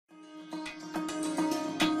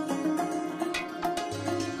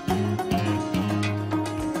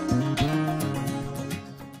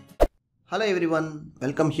Hello everyone,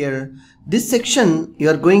 welcome here. This section you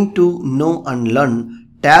are going to know and learn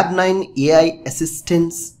Tabnine AI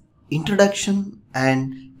Assistance Introduction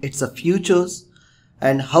and its features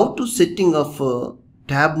and how to setting of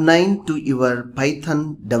Tabnine to your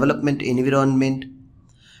Python development environment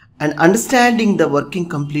and understanding the working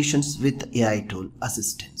completions with AI tool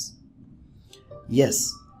assistance.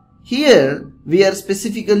 Yes, here we are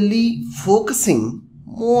specifically focusing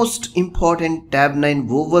most important Tabnine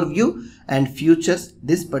overview and features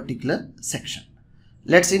this particular section.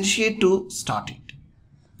 Let's initiate to start it.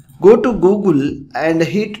 Go to Google and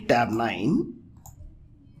hit Tabnine.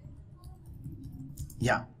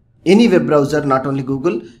 Yeah, any web browser, not only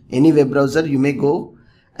Google, any web browser you may go,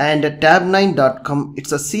 and tabnine.com.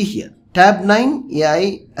 it's a C here. Tabnine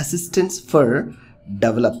AI Assistance for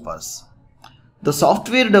Developers. The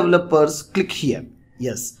software developers, click here.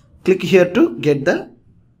 Yes, click here to get the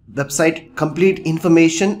website complete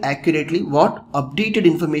information accurately, what updated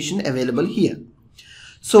information available here.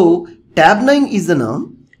 So Tabnine is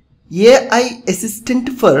an AI assistant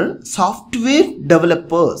for software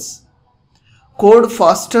developers. Code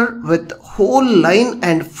faster with whole line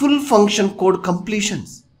and full function code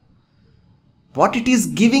completions. What it is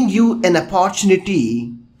giving you an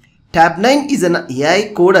opportunity. Tabnine is an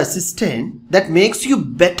AI code assistant that makes you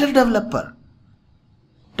better developer.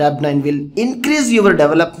 Tabnine will increase your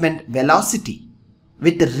development velocity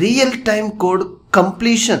with real-time code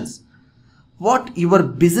completions. What your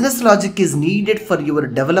business logic is needed for your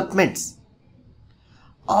developments.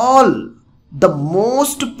 All the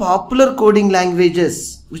most popular coding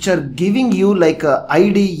languages which are giving you like a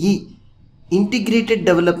IDE, integrated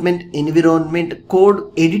development environment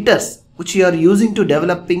code editors, which you are using to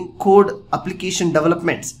developing code application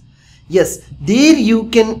developments. Yes, there you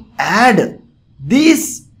can add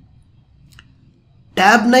this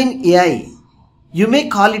Tabnine AI. You may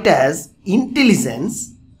call it as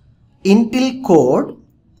intelligence, Intel code,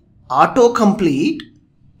 autocomplete,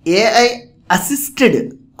 AI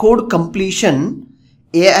assisted code completion,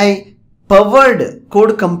 AI powered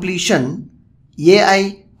code completion,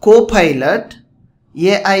 AI copilot,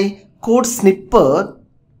 AI code snipper,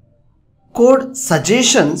 code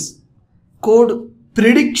suggestions, code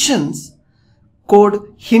predictions,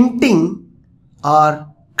 code hinting, or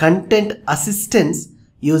content assistance.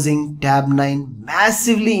 Using Tabnine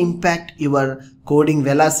massively impact your coding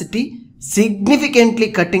velocity,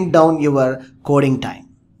 significantly cutting down your coding time.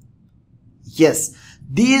 Yes,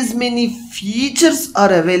 these many features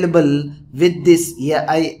are available with this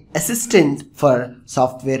AI assistant for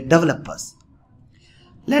software developers.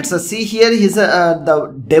 Let's see here is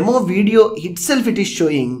the demo video itself. It is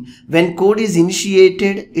showing when code is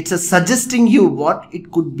initiated, it's suggesting you what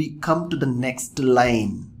it could become to the next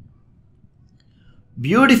line.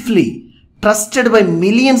 Beautifully trusted by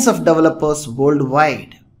millions of developers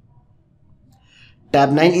worldwide.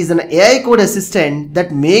 Tabnine is an AI code assistant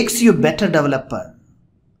that makes you better developer.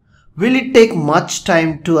 Will it take much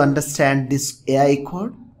time to understand this AI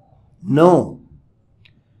code? No.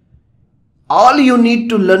 All you need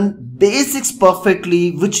to learn basics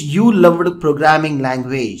perfectly which you loved programming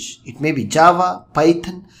language. It may be Java,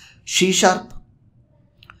 Python, C#,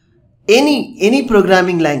 any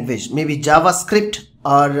programming language, maybe JavaScript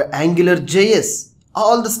or Angular JS,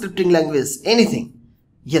 all the scripting languages, anything.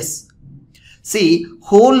 Yes. See,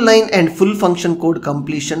 whole line and full function code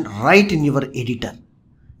completion right in your editor.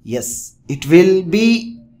 Yes, it will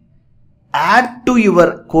be add to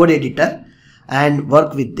your code editor and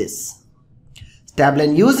work with this.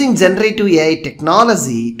 Tabnine using generative AI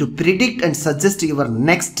technology to predict and suggest your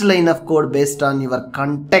next line of code based on your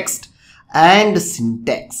context and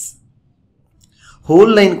syntax. Whole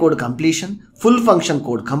line code completion, full function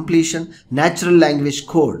code completion, natural language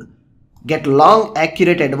code. Get long,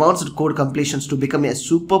 accurate, advanced code completions to become a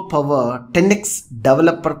superpower 10x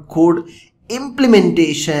developer code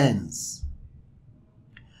implementations.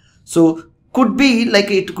 So could be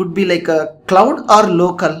like it could be like a cloud or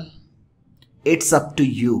local. It's up to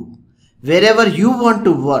you. Wherever you want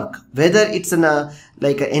to work, whether it's in a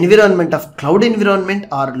like an environment of cloud environment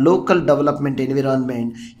or local development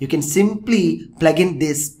environment, you can simply plug in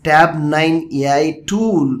this Tabnine AI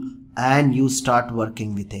tool and you start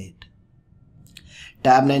working with it.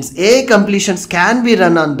 Tabnine's AI completions can be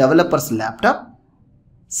run on developer's laptop,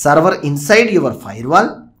 server inside your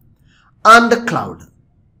firewall, on the cloud.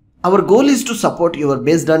 Our goal is to support you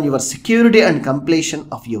based on your security and completion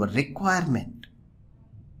of your requirement.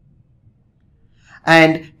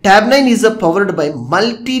 And Tabnine is powered by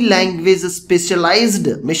multi-language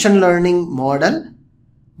specialized machine learning model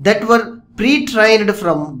that were pre-trained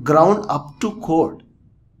from ground up to code.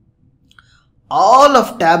 All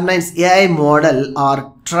of Tabnine's AI model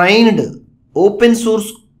are trained open source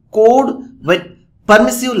code with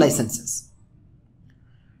permissive licenses.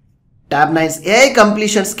 Tabnine's AI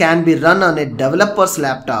completions can be run on a developer's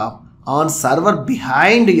laptop on server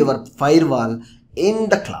behind your firewall in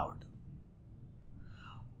the cloud.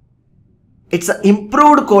 It's an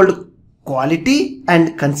improved code quality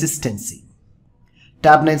and consistency.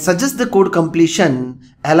 Tabnine suggests the code completion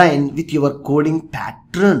align with your coding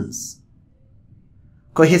patterns.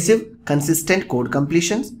 Cohesive, consistent code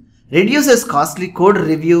completions reduces costly code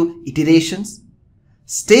review iterations.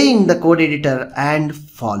 Stay in the code editor and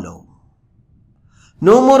follow.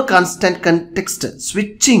 No more constant context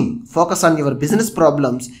switching. Focus on your business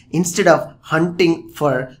problems instead of hunting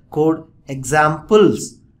for code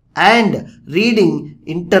examples and reading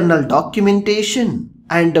internal documentation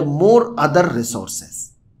and more other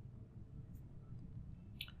resources.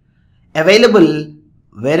 Available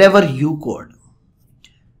wherever you code.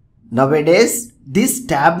 Nowadays, this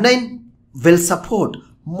Tabnine will support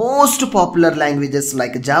most popular languages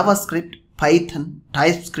like JavaScript, Python,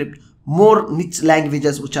 TypeScript, more niche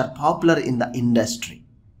languages which are popular in the industry.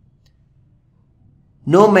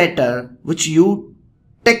 No matter which your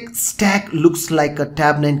tech stack looks like, a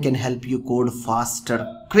Tabnine can help you code faster,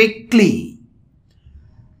 quickly.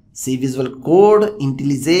 C Visual Code,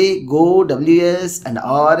 IntelliJ, Go, WS and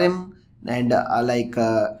RM and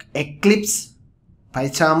Eclipse,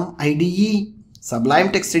 PyCharm, IDE,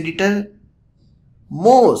 Sublime Text Editor,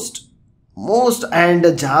 most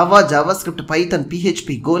and Java, JavaScript, Python,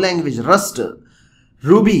 PHP, Go language, Rust,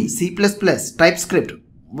 Ruby, C++, TypeScript,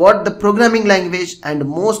 what the programming language and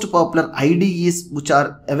most popular IDEs which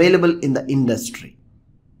are available in the industry.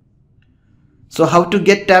 So how to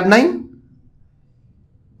get Tabnine?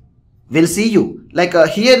 We'll see you.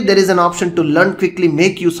 Here there is an option to learn quickly,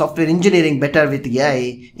 make you software engineering better with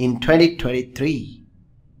AI in 2023.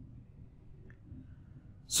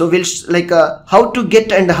 So we'll how to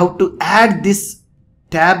get and how to add this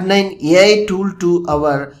Tabnine AI tool to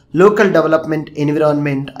our local development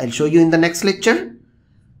environment. I'll show you in the next lecture.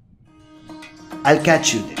 I'll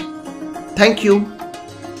catch you there. Thank you.